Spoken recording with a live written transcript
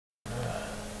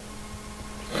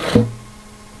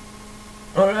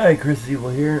Alright, Chris Evil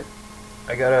here.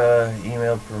 I got a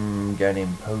email from a guy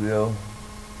named Pogo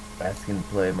asking to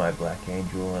play My Black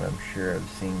Angel, and I'm sure I've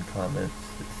seen comments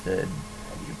that said,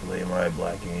 how do you play My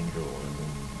Black Angel? And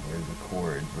where's the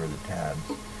chords? Where are the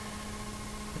tabs?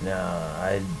 Now,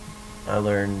 I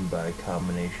learned by a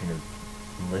combination of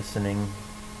listening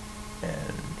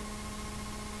and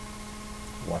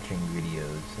watching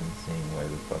videos and seeing where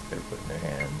the fuck they're putting their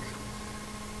hands.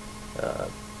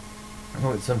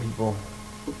 What some people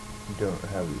don't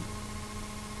have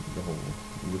the whole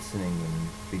listening and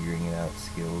figuring it out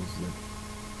skills that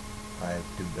I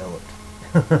have developed.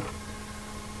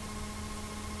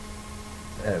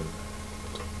 I have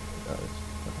there's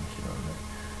fucking shit on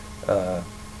there.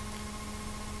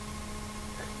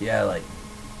 Yeah, like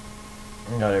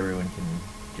not everyone can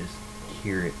just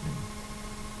hear it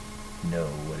and know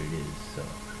what it is, so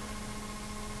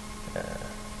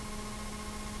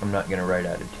I'm not gonna write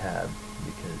out a tab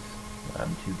because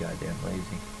I'm too goddamn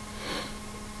lazy.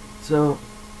 So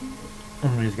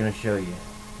I'm just gonna show you.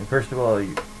 And first of all,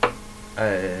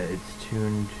 it's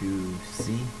tuned to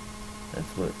C. That's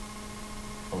what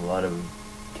a lot of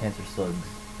Cancerslug's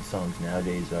songs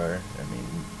nowadays are. I mean,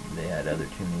 they had other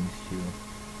tunings too,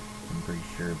 I'm pretty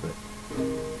sure, but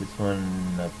this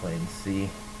one I play in C.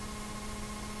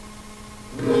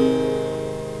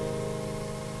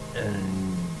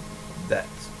 And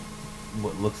that's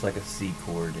what looks like a C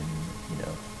chord and,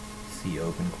 C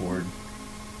open chord.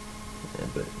 Yeah,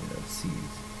 but, C's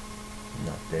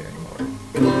not there anymore.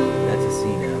 That's a C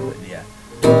now, but yeah.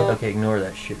 Okay, ignore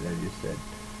that shit that I just said.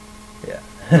 Yeah.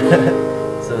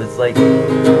 So it's like...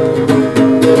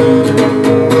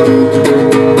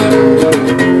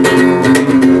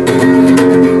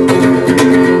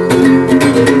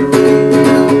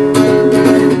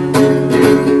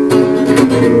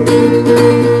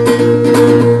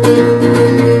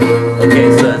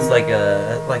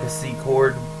 like a C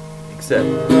chord, except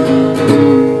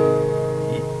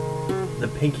the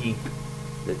pinky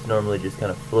that's normally just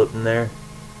kind of floating there,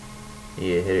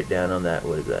 you hit it down on that,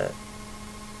 what is that,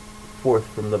 fourth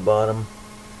from the bottom.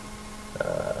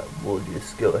 We'll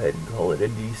just go ahead and call it a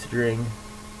D string,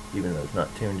 even though it's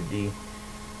not tuned to D.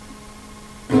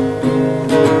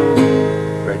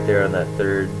 Right there on that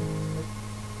third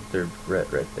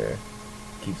fret right there.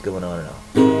 Keeps going on and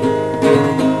off.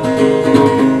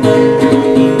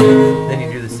 Then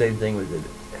you do the same thing with the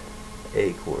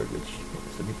A chord, which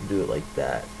some people do it like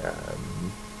that. I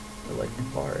like to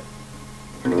bar it.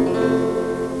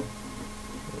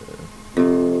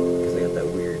 Because I got that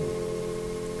weird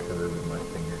curve in my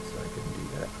finger, so I couldn't do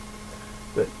that.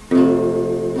 But,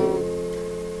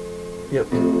 yep.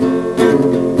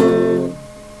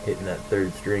 Hitting that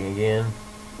third string again.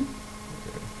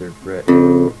 Third fret.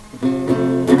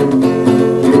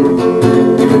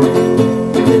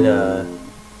 And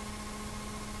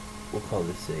we'll call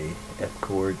this a F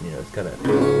chord. It's kind of,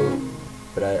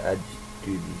 but I just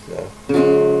do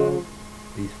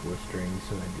these four strings,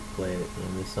 so I do play it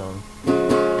in this song.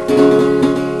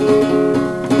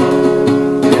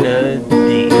 And D.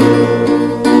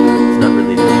 It's not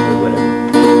really D, but whatever.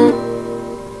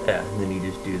 Yeah, and then you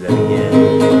just do that again.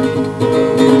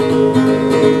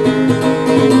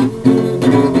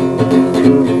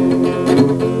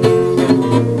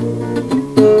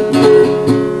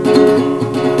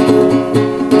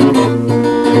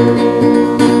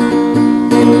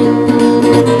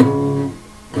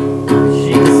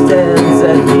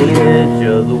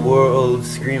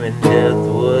 Screaming death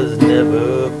was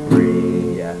never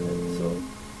free. Yeah, so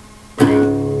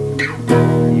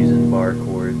using bar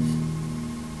chords,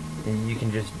 and you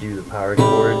can just do the power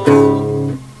chords,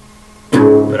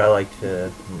 but I like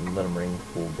to let them ring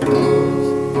full bar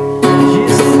chords. She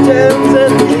stands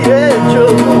at the edge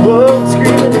of the world,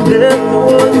 screaming death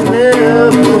was never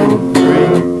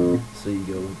free. So you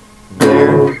go from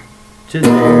there to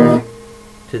there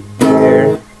to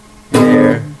there.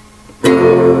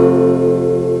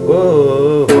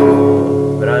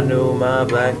 But I know my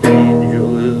black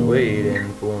angel is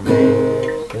waiting for me.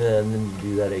 And then you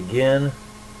do that again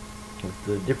with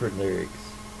the different lyrics.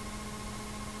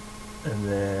 And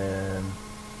then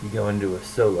you go into a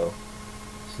solo.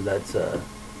 So that's a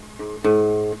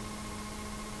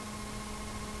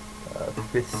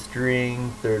fifth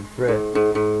string, third fret.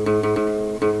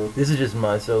 This is just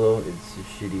my solo. It's a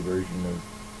shitty version of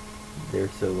their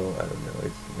solo. I don't know.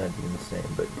 It's not even the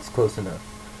same, but it's close enough.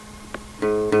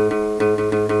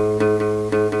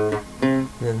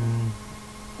 Then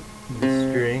this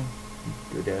string,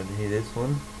 go down to this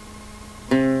one.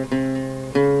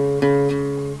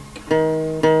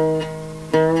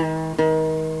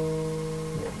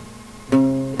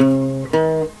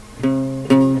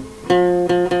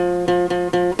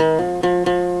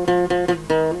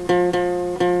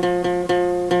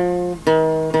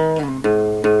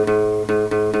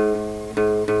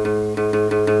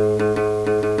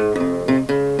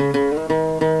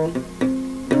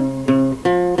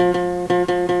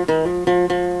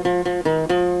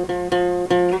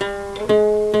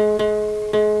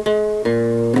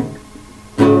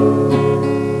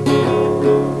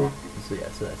 So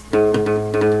yeah, so that's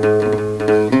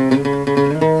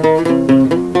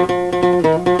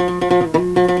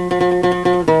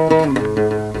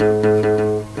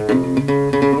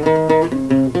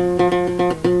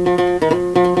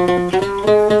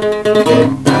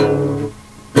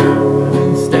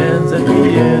stands at the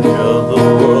edge of the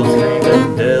world,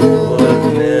 screaming death was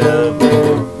never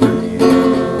free.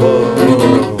 Whoa,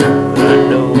 I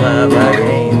know my black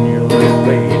angel is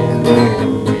waiting for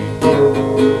me.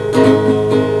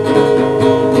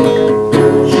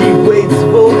 She waits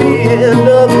for the end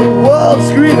of the world,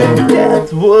 screaming death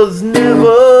was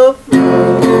never free.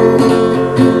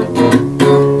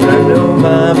 I know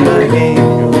my black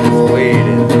angel is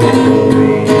waiting for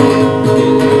me.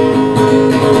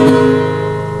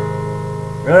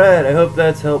 Alright, I hope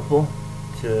that's helpful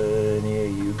to any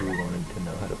of you who wanted to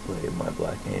know how to play my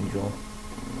Black Angel.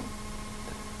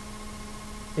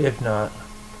 If not,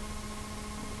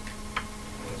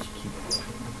 just keep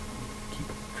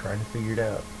trying to figure it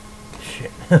out.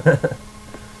 Shit.